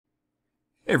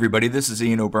Hey everybody, this is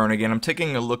Ian O'Byrne again. I'm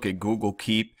taking a look at Google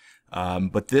Keep,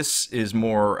 but this is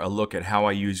more a look at how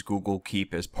I use Google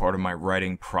Keep as part of my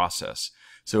writing process.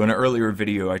 So in an earlier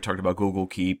video I talked about Google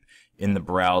Keep in the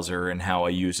browser and how I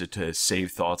use it to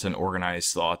save thoughts and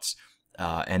organize thoughts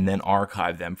and then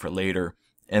archive them for later.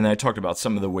 And I talked about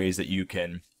some of the ways that you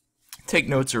can take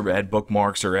notes or add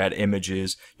bookmarks or add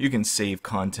images. You can save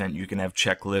content, you can have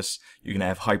checklists, you can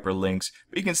have hyperlinks,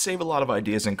 but you can save a lot of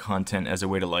ideas and content as a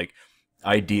way to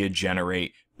idea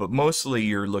generate, but mostly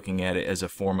you're looking at it as a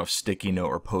form of sticky note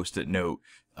or post-it note,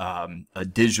 a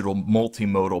digital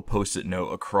multimodal post-it note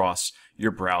across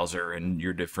your browser and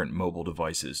your different mobile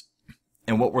devices.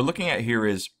 And what we're looking at here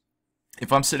is,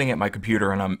 if I'm sitting at my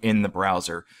computer and I'm in the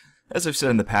browser, as I've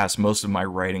said in the past, most of my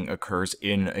writing occurs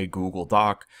in a Google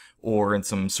Doc or in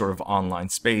some sort of online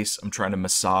space. I'm trying to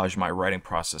massage my writing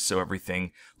process so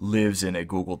everything lives in a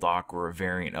Google Doc or a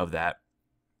variant of that.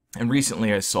 And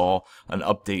recently I saw an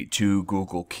update to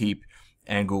Google Keep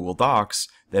and Google Docs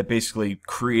that basically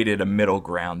created a middle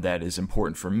ground that is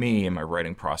important for me in my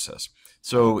writing process.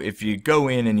 So if you go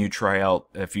in and you try out,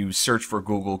 if you search for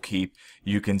Google Keep,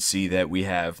 you can see that we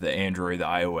have the Android, the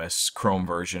iOS, Chrome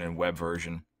version, and web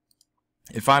version.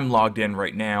 If I'm logged in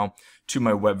right now to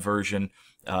my web version,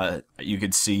 you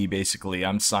can see basically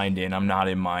I'm signed in. I'm not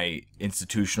in my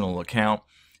institutional account.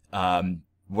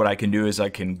 What I can do is I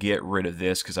can get rid of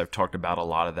this because I've talked about a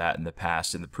lot of that in the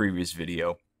past in the previous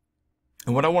video.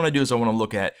 And what I want to do is I want to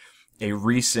look at a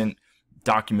recent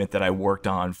document that I worked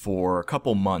on for a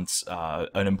couple months,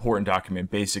 an important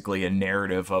document, basically a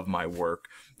narrative of my work.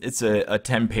 It's a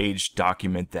 10-page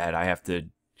document that I have to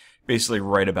basically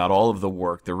write about all of the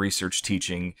work, the research,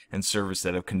 teaching, and service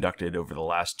that I've conducted over the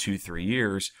last 2-3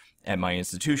 years at my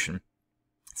institution.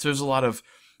 So there's a lot of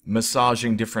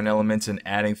massaging different elements and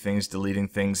adding things, deleting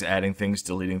things, adding things,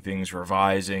 deleting things,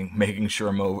 revising, making sure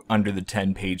I'm under the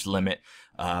 10-page limit.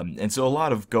 And so a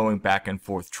lot of going back and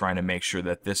forth trying to make sure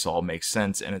that this all makes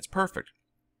sense and it's perfect.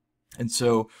 And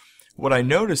so what I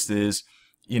noticed is,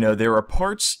 there are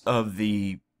parts of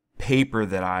the paper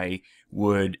that I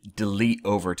would delete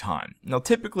over time. Now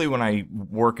typically when I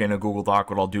work in a Google Doc,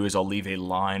 what I'll do is I'll leave a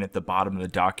line at the bottom of the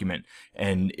document,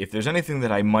 and if there's anything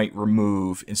that I might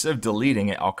remove, instead of deleting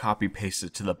it, I'll copy paste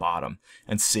it to the bottom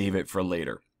and save it for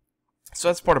later. So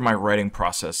that's part of my writing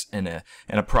process and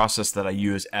a process that I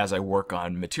use as I work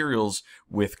on materials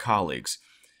with colleagues.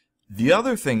 The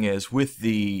other thing is with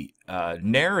the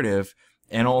narrative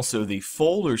and also the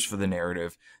folders for the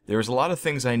narrative, there's a lot of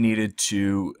things I needed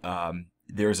to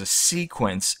there's a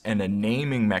sequence and a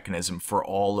naming mechanism for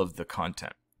all of the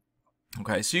content.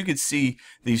 Okay, so you could see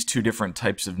these two different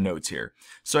types of notes here.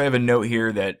 So I have a note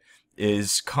here that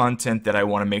is content that I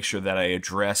want to make sure that I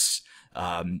address,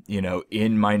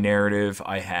 in my narrative.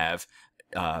 I have,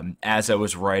 as I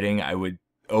was writing, I would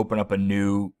open up a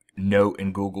new note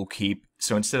in Google Keep.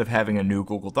 So instead of having a new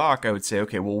Google Doc, I would say,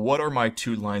 okay, well, what are my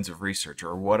 2 lines of research,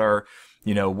 or what are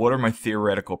my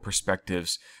theoretical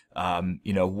perspectives?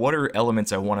 What are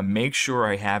elements I want to make sure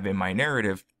I have in my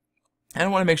narrative, and I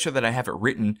want to make sure that I have it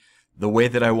written the way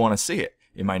that I want to see it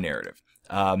in my narrative.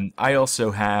 I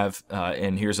also have,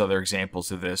 and here's other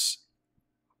examples of this.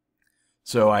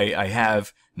 So I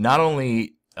have not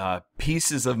only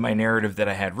pieces of my narrative that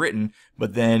I had written,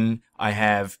 but then I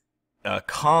have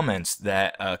comments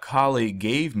that a colleague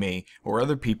gave me or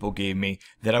other people gave me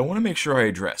that I want to make sure I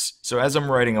address. So as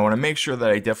I'm writing, I want to make sure that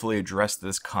I definitely address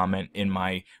this comment in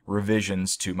my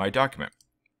revisions to my document.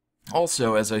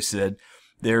 Also, as I said,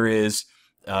 there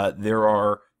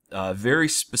are very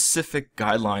specific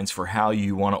guidelines for how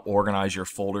you want to organize your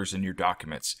folders in your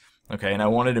documents. Okay, and I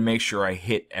wanted to make sure I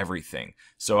hit everything.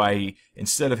 So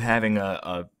instead of having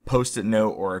a post-it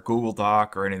note or a Google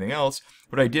Doc or anything else,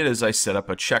 what I did is I set up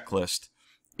a checklist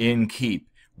in Keep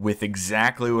with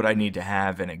exactly what I need to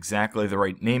have and exactly the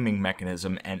right naming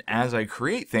mechanism. And as I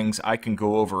create things, I can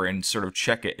go over and sort of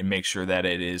check it and make sure that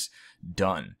it is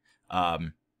done.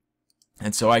 And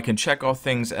so I can check off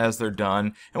things as they're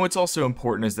done. And what's also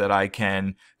important is that I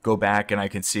can go back and I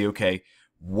can see, okay,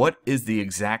 what is the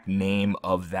exact name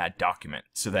of that document,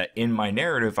 so that in my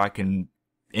narrative I can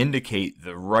indicate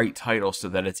the right title so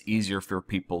that it's easier for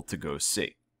people to go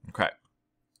see. Okay,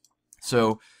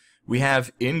 so we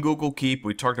have in Google Keep,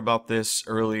 we talked about this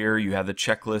earlier, you have the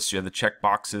checklist, you have the check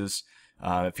boxes,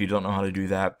 if you don't know how to do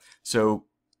that. So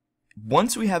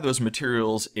once we have those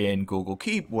materials in Google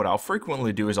Keep, what I'll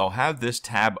frequently do is I'll have this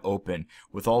tab open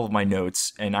with all of my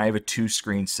notes, and I have a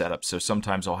 2-screen setup, so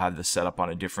sometimes I'll have this set up on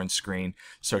a different screen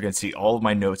so I can see all of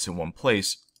my notes in one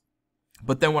place.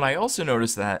 But then what I also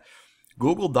noticed that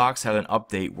Google Docs had an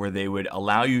update where they would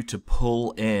allow you to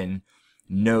pull in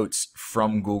notes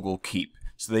from Google Keep.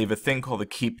 So they have a thing called the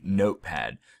Keep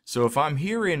notepad. So if I'm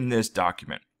here in this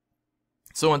document,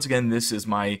 so once again, this is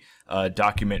my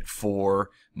document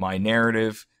for my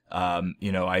narrative.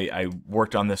 I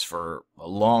worked on this for a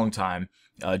long time,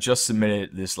 just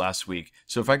submitted this last week.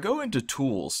 So if I go into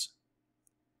tools,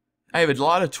 I have a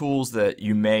lot of tools that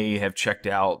you may have checked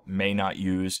out, may not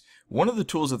use. One of the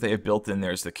tools that they have built in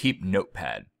there is the Keep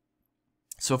notepad.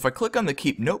 So if I click on the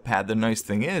Keep notepad, the nice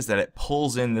thing is that it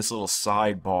pulls in this little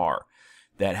sidebar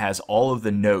that has all of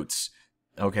the notes.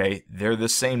 Okay, they're the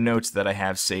same notes that I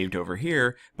have saved over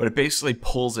here, but it basically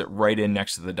pulls it right in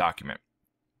next to the document.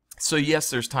 So yes,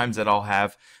 there's times that I'll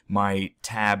have my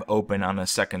tab open on a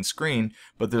second screen,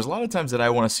 but there's a lot of times that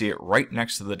I want to see it right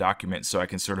next to the document so I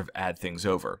can sort of add things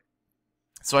over.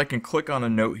 So I can click on a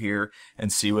note here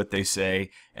and see what they say,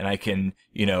 and I can,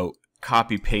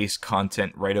 copy paste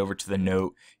content right over to the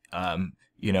note.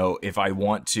 If I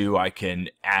want to, I can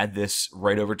add this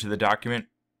right over to the document.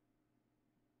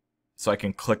 So I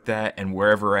can click that, and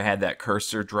wherever I had that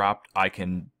cursor dropped, I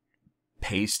can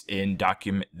paste in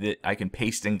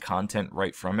content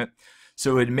right from it.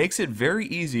 So it makes it very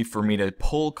easy for me to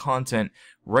pull content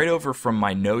right over from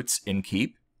my notes in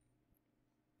Keep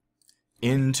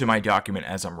into my document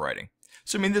as I'm writing.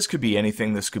 So I mean, this could be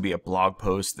anything. This could be a blog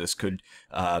post. This could,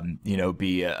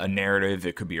 be a narrative.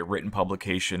 It could be a written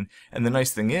publication. And the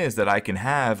nice thing is that I can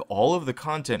have all of the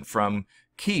content from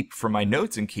Keep, from my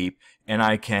notes in Keep, and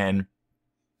I can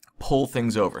pull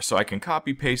things over. So I can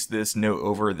copy paste this note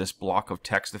over this block of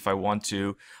text if I want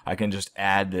to. I can just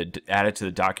add it to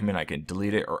the document. I can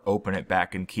delete it or open it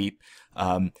back in Keep.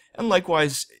 And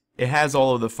likewise, it has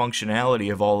all of the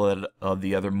functionality of all of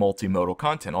the other multimodal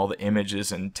content, all the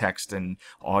images and text and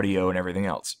audio and everything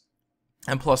else.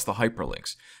 And plus the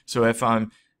hyperlinks. So if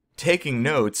I'm taking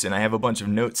notes and I have a bunch of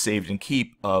notes saved in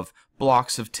Keep of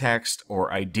blocks of text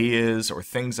or ideas or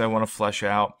things I want to flesh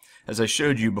out, as I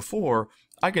showed you before,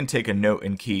 I can take a note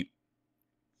in Keep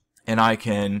and I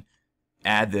can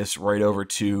add this right over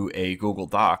to a Google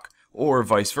Doc, or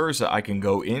vice versa. I can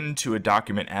go into a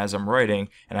document as I'm writing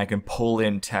and I can pull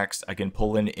in text, I can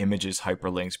pull in images,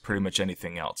 hyperlinks, pretty much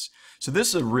anything else. So this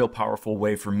is a real powerful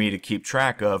way for me to keep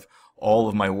track of all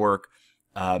of my work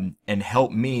and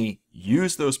help me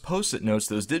use those post-it notes,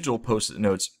 those digital post-it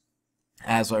notes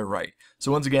as I write.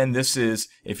 So once again, this is,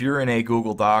 if you're in a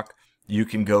Google Doc, you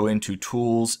can go into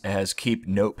Tools as Keep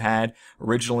Notepad.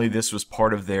 Originally, this was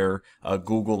part of their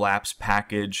Google Apps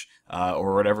package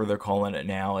or whatever they're calling it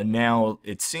now. And now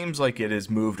it seems like it has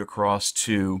moved across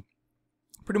to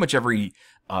pretty much every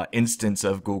instance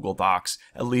of Google Docs,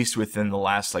 at least within the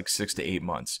last 6 to 8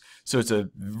 months. So it's a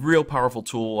real powerful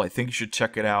tool. I think you should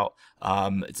check it out.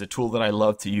 It's a tool that I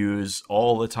love to use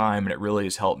all the time, and it really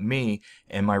has helped me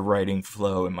in my writing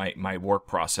flow and my work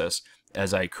process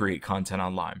as I create content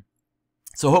online.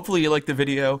 So hopefully you liked the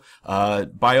video.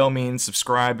 By all means,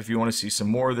 subscribe if you want to see some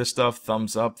more of this stuff.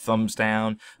 Thumbs up, thumbs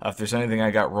down. If there's anything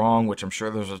I got wrong, which I'm sure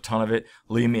there's a ton of it,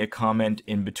 leave me a comment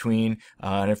in between.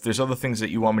 And if there's other things that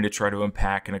you want me to try to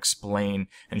unpack and explain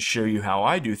and show you how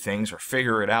I do things or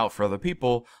figure it out for other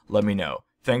people, let me know.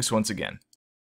 Thanks once again.